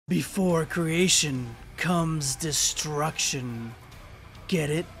Before creation comes destruction. Get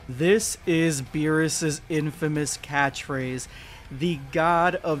it? This is Beerus' infamous catchphrase, the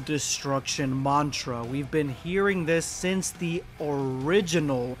God of Destruction mantra. We've been hearing this since the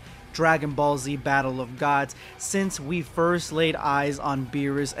original Dragon Ball Z Battle of Gods, since we first laid eyes on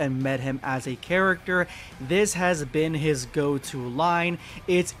Beerus and met him as a character. This has been his go-to line.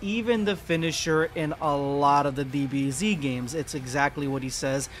 It's even the finisher in a lot of the DBZ games. It's exactly what he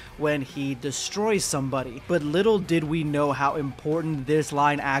says when he destroys somebody. But little did we know how important this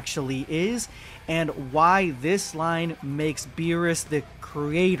line actually is, and why this line makes Beerus the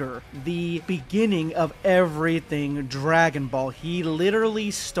creator, the beginning of everything Dragon Ball. He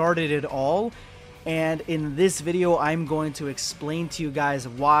literally started it all, and in this video I'm going to explain to you guys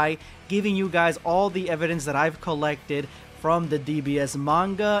why, giving you guys all the evidence that I've collected from the DBS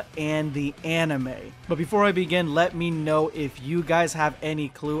manga and the anime. But before I begin, let me know if you guys have any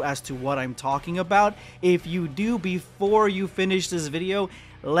clue as to what I'm talking about. If you do, before you finish this video,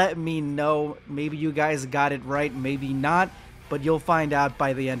 let me know. Maybe you guys got it right, maybe not, but you'll find out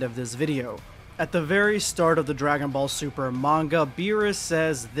by the end of this video. At the very start of the Dragon Ball Super manga, Beerus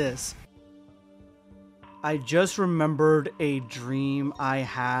says this: I just remembered a dream I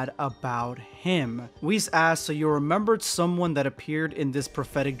had about him. Whis asks, so you remembered someone that appeared in this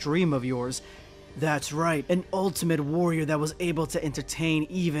prophetic dream of yours? That's right, an ultimate warrior that was able to entertain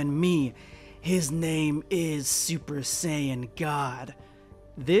even me. His name is Super Saiyan God.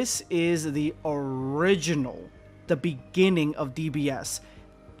 This is the original, the beginning of DBS,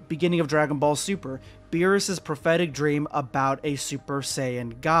 beginning of Dragon Ball Super, Beerus' prophetic dream about a Super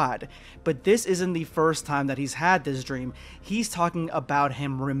Saiyan God. But this isn't the first time that he's had this dream. He's talking about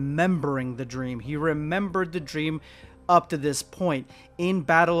him remembering the dream. He remembered the dream up to this point. In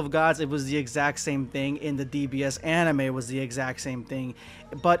Battle of Gods, it was the exact same thing. In the DBS anime, it was the exact same thing.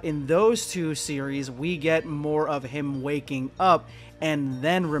 But in those two series, we get more of him waking up and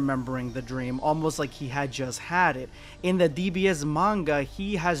then remembering the dream, almost like he had just had it. In the DBS manga,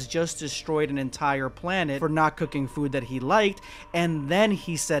 he has just destroyed an entire planet for not cooking food that he liked, and then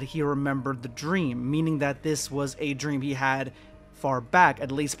he said he remembered the dream, meaning that this was a dream he had far back,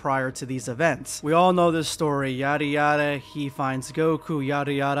 at least prior to these events. We all know this story, yada yada, he finds Goku,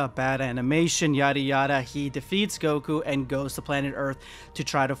 yada yada, bad animation, yada yada, he defeats Goku and goes to planet Earth to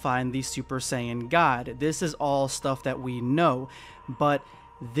try to find the Super Saiyan God. This is all stuff that we know, but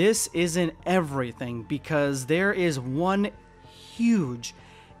this isn't everything, because there is one huge,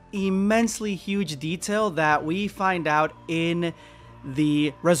 immensely huge detail that we find out in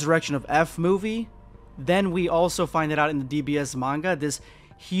the Resurrection of F movie. Then we also find it out in the DBS manga, this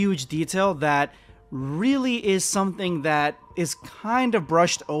huge detail that really is something that is kind of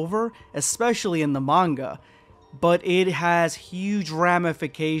brushed over, especially in the manga, but it has huge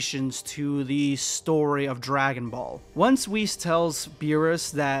ramifications to the story of Dragon Ball. Once Whis tells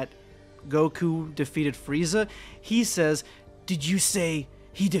Beerus that Goku defeated Frieza, he says, "Did you say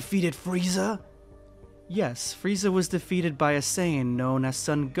he defeated Frieza?" Yes, Frieza was defeated by a Saiyan known as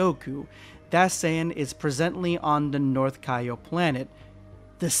Son Goku. That Saiyan is presently on the North Kaio planet.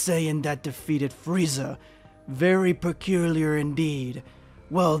 The Saiyan that defeated Frieza. Very peculiar indeed.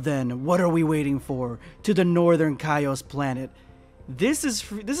 Well then, what are we waiting for? To the Northern Kaio's planet. This is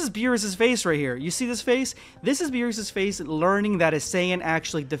Beerus' face right here. You see this face? This is Beerus' face learning that a Saiyan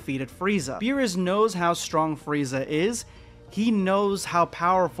actually defeated Frieza. Beerus knows how strong Frieza is. He knows how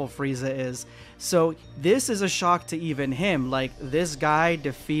powerful Frieza is. So this is a shock to even him. Like, this guy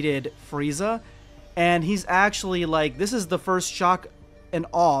defeated Frieza, and he's actually like, this is the first shock and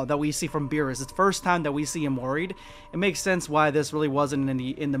awe that we see from Beerus. It's the first time that we see him worried. It makes sense why this really wasn't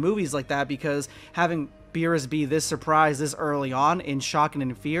in the movies like that, because having Beerus be this surprised this early on, in shock and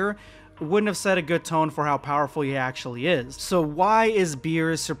in fear, wouldn't have set a good tone for how powerful he actually is. So why is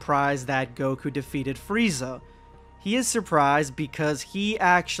Beerus surprised that Goku defeated Frieza? He is surprised because he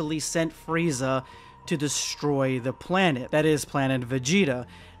actually sent Frieza to destroy the planet, that is planet Vegeta.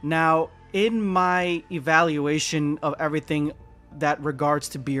 Now, in my evaluation of everything that regards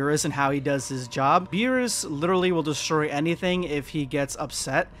to Beerus and how he does his job, Beerus literally will destroy anything if he gets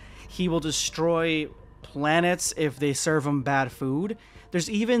upset. He will destroy planets if they serve him bad food. There's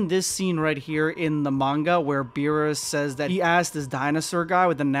even this scene right here in the manga where Beerus says that he asked this dinosaur guy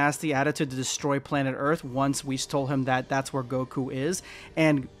with a nasty attitude to destroy planet Earth once Whis told him that that's where Goku is,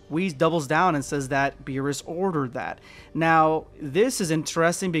 and Whis doubles down and says that Beerus ordered that. Now, this is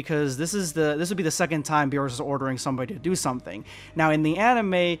interesting because this would be the second time Beerus is ordering somebody to do something. Now, in the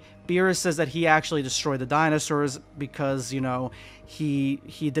anime, Beerus says that he actually destroyed the dinosaurs because, you know, he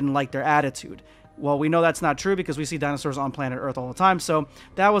didn't like their attitude. Well, we know that's not true because we see dinosaurs on planet Earth all the time. So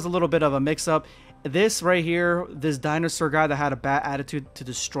that was a little bit of a mix-up. This right here, this dinosaur guy that had a bad attitude to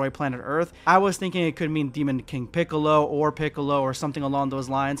destroy planet Earth, I was thinking it could mean Demon King Piccolo or something along those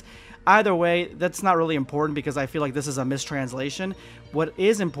lines. Either way, that's not really important because I feel like this is a mistranslation. What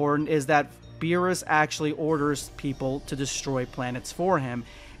is important is that Beerus actually orders people to destroy planets for him.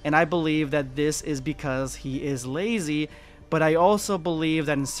 And I believe that this is because he is lazy. But I also believe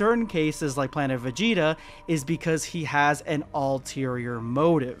that in certain cases, like Planet Vegeta, is because he has an ulterior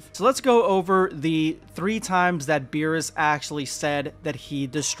motive. So let's go over the 3 times that Beerus actually said that he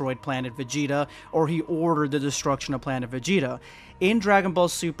destroyed Planet Vegeta, or he ordered the destruction of Planet Vegeta. In Dragon Ball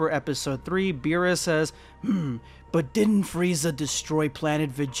Super Episode 3, Beerus says, but didn't Frieza destroy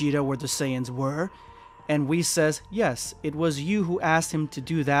Planet Vegeta where the Saiyans were? And Whis says, yes, it was you who asked him to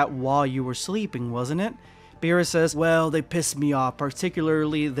do that while you were sleeping, wasn't it? Beerus says, well, they pissed me off,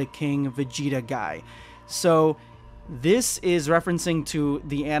 particularly the King Vegeta guy. So this is referencing to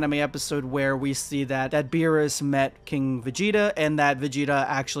the anime episode where we see that Beerus met King Vegeta and that Vegeta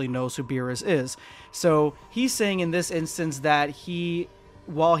actually knows who Beerus is. So he's saying in this instance that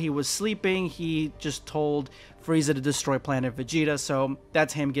while he was sleeping, he just told Frieza to destroy Planet Vegeta, so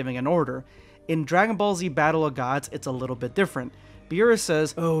that's him giving an order. In Dragon Ball Z Battle of Gods, it's a little bit different. Beerus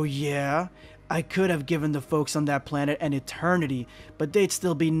says, oh yeah? I could have given the folks on that planet an eternity, but they'd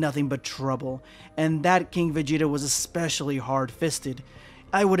still be nothing but trouble. And that King Vegeta was especially hard-fisted.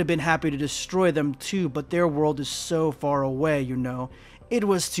 I would have been happy to destroy them too, but their world is so far away, you know. It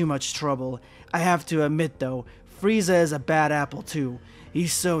was too much trouble. I have to admit though, Frieza is a bad apple too.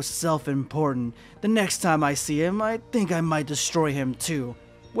 He's so self-important. The next time I see him, I think I might destroy him too.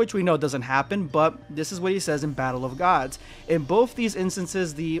 Which we know doesn't happen, but this is what he says in Battle of Gods. In both these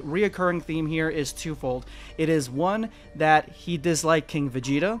instances, the reoccurring theme here is twofold. It is one, that he disliked King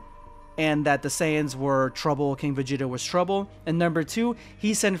Vegeta, and that the Saiyans were trouble, King Vegeta was trouble. And number 2,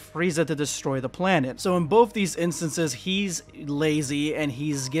 he sent Frieza to destroy the planet. So in both these instances, he's lazy and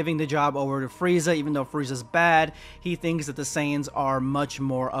he's giving the job over to Frieza, even though Frieza's bad. He thinks that the Saiyans are much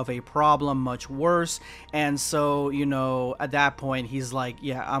more of a problem, much worse. And so, you know, at that point, he's like,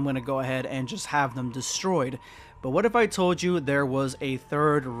 yeah, I'm gonna go ahead and just have them destroyed. But what if I told you there was a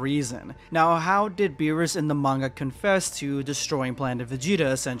third reason? Now, how did Beerus in the manga confess to destroying Planet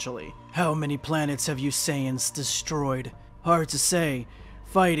Vegeta, essentially? How many planets have you Saiyans destroyed? Hard to say.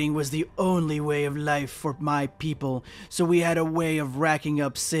 Fighting was the only way of life for my people, so we had a way of racking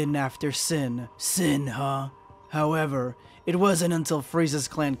up sin after sin. Sin, huh? However, it wasn't until Frieza's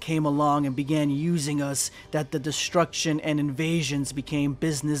clan came along and began using us that the destruction and invasions became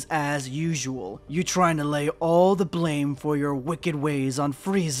business as usual. You trying to lay all the blame for your wicked ways on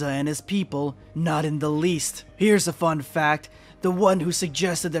Frieza and his people? Not in the least. Here's a fun fact. The one who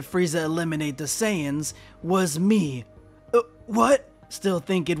suggested that Frieza eliminate the Saiyans was me. What? Still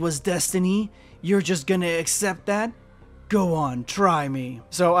think it was destiny? You're just gonna accept that? Go on, try me.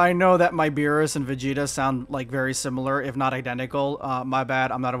 So I know that my Beerus and Vegeta sound like very similar, if not identical. My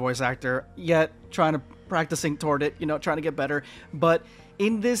bad, I'm not a voice actor yet, practicing toward it, you know, trying to get better. But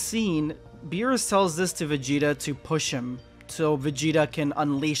in this scene, Beerus tells this to Vegeta to push him, so Vegeta can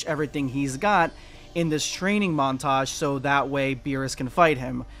unleash everything he's got in this training montage, so that way Beerus can fight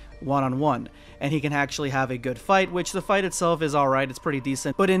him one-on-one. And he can actually have a good fight, which the fight itself is alright, it's pretty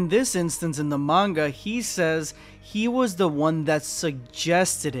decent. But in this instance, in the manga, he says he was the one that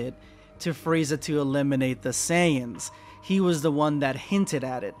suggested it to Frieza to eliminate the Saiyans. He was the one that hinted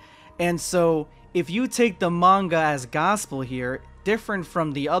at it. And so, if you take the manga as gospel here, different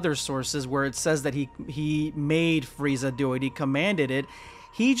from the other sources where it says that he made Frieza do it, he commanded it,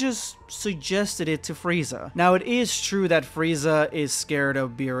 he just suggested it to Frieza. Now, it is true that Frieza is scared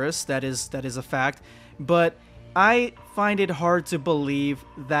of Beerus, that is a fact, but I find it hard to believe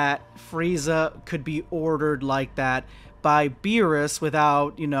that Frieza could be ordered like that by Beerus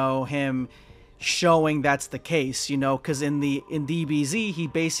without, you know, him showing that's the case, you know, because in DBZ, he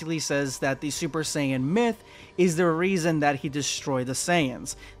basically says that the Super Saiyan myth is the reason that he destroyed the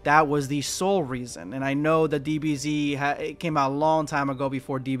Saiyans. That was the sole reason. And I know that DBZ it came out a long time ago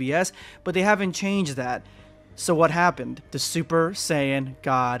before DBS, but they haven't changed that. So what happened? The Super Saiyan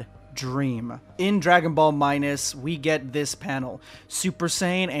God dream. In Dragon Ball Minus, we get this panel. Super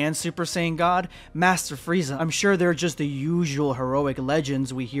Saiyan and Super Saiyan God, Master Frieza. I'm sure they're just the usual heroic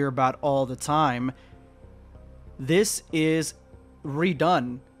legends we hear about all the time. This is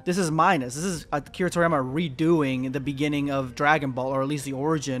redone. This is Minus. This is Akira Toriyama redoing the beginning of Dragon Ball, or at least the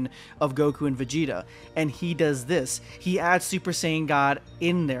origin of Goku and Vegeta. And he does this. He adds Super Saiyan God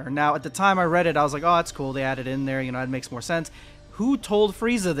in there. Now, at the time I read it, I was like, oh, that's cool. They added in there. You know, it makes more sense. Who told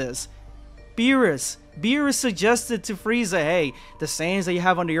Frieza this? Beerus suggested to Frieza, hey, the Saiyans that you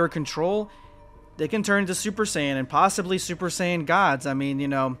have under your control, they can turn into Super Saiyan and possibly Super Saiyan gods. I mean, you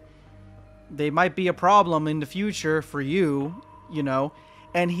know, they might be a problem in the future for you, you know.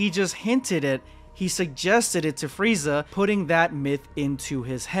 And he just hinted it. He suggested it to Frieza, putting that myth into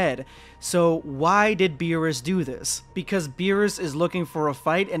his head. So why did Beerus do this? Because Beerus is looking for a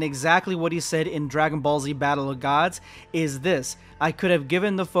fight, and exactly what he said in Dragon Ball Z Battle of Gods is this: I could have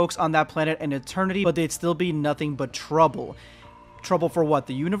given the folks on that planet an eternity, but they'd still be nothing but trouble. Trouble for what?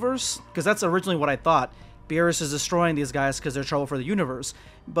 The universe? Because that's originally what I thought. Beerus is destroying these guys because they're trouble for the universe.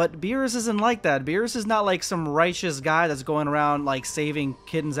 But Beerus isn't like that. Beerus is not like some righteous guy that's going around like saving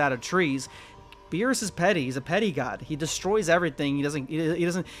kittens out of trees. Beerus is petty. He's a petty god. He destroys everything. He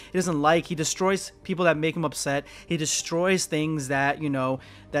doesn't like. He destroys people that make him upset. He destroys things that, you know,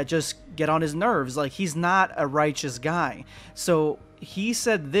 that just get on his nerves. Like, he's not a righteous guy. So he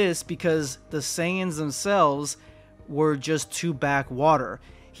said this because the Saiyans themselves were just too backwater.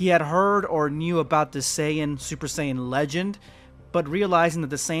 He had heard or knew about the Saiyan, Super Saiyan legend, but realizing that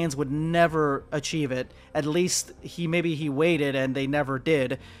the Saiyans would never achieve it, at least maybe he waited and they never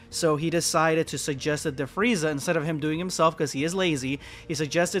did, so he decided to suggest it to Frieza instead of him doing himself, because he is lazy. He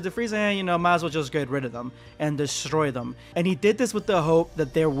suggested to Frieza, hey, you know, might as well just get rid of them and destroy them. And he did this with the hope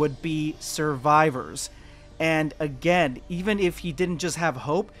that there would be survivors. And again, even if he didn't just have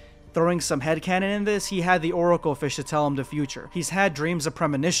hope, throwing some headcanon in this, he had the Oracle Fish to tell him the future. He's had dreams of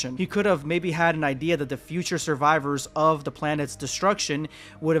premonition. He could have maybe had an idea that the future survivors of the planet's destruction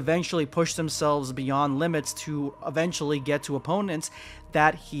would eventually push themselves beyond limits to eventually get to opponents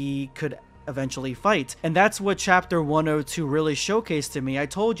that he could eventually fight. And that's what chapter 102 really showcased to me. I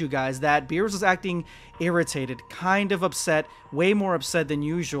told you guys that Beerus was acting irritated, kind of upset, way more upset than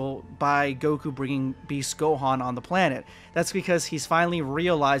usual by Goku bringing Beast Gohan on the planet. That's because he's finally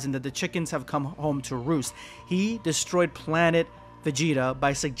realizing that the chickens have come home to roost. He destroyed planet Vegeta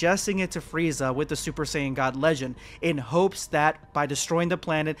by suggesting it to Frieza with the Super Saiyan God legend, in hopes that by destroying the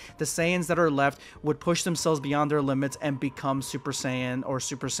planet, the Saiyans that are left would push themselves beyond their limits and become Super Saiyan or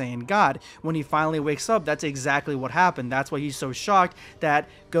Super Saiyan God. When he finally wakes up, that's exactly what happened. That's why he's so shocked that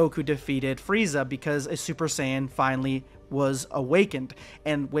Goku defeated Frieza, because a Super Saiyan finally was awakened.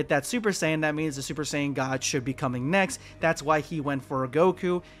 And with that Super Saiyan, that means the Super Saiyan God should be coming next. That's why he went for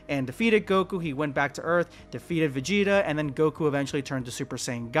Goku and defeated Goku. He went back to Earth, defeated Vegeta, and then Goku eventually turned to Super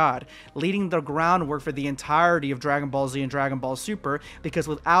Saiyan God, leading the groundwork for the entirety of Dragon Ball Z and Dragon Ball Super, because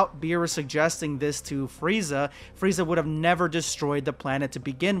without Beerus suggesting this to Frieza, Frieza would have never destroyed the planet to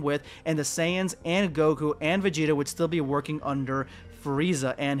begin with, and the Saiyans and Goku and Vegeta would still be working under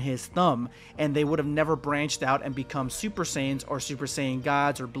Frieza and his thumb, and they would have never branched out and become Super Saiyans or Super Saiyan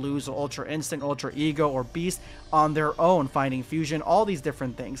Gods or Blues or Ultra Instinct, Ultra Ego, or Beast on their own, finding fusion, all these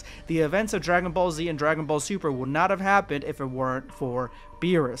different things. The events of Dragon Ball Z and Dragon Ball Super would not have happened if it weren't for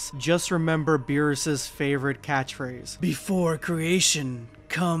Beerus. Just remember Beerus's favorite catchphrase: before creation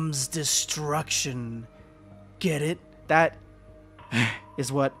comes destruction. Get it? That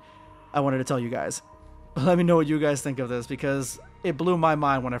is what I wanted to tell you guys. Let me know what you guys think of this, because it blew my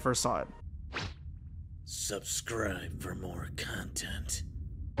mind when I first saw it. Subscribe for more content.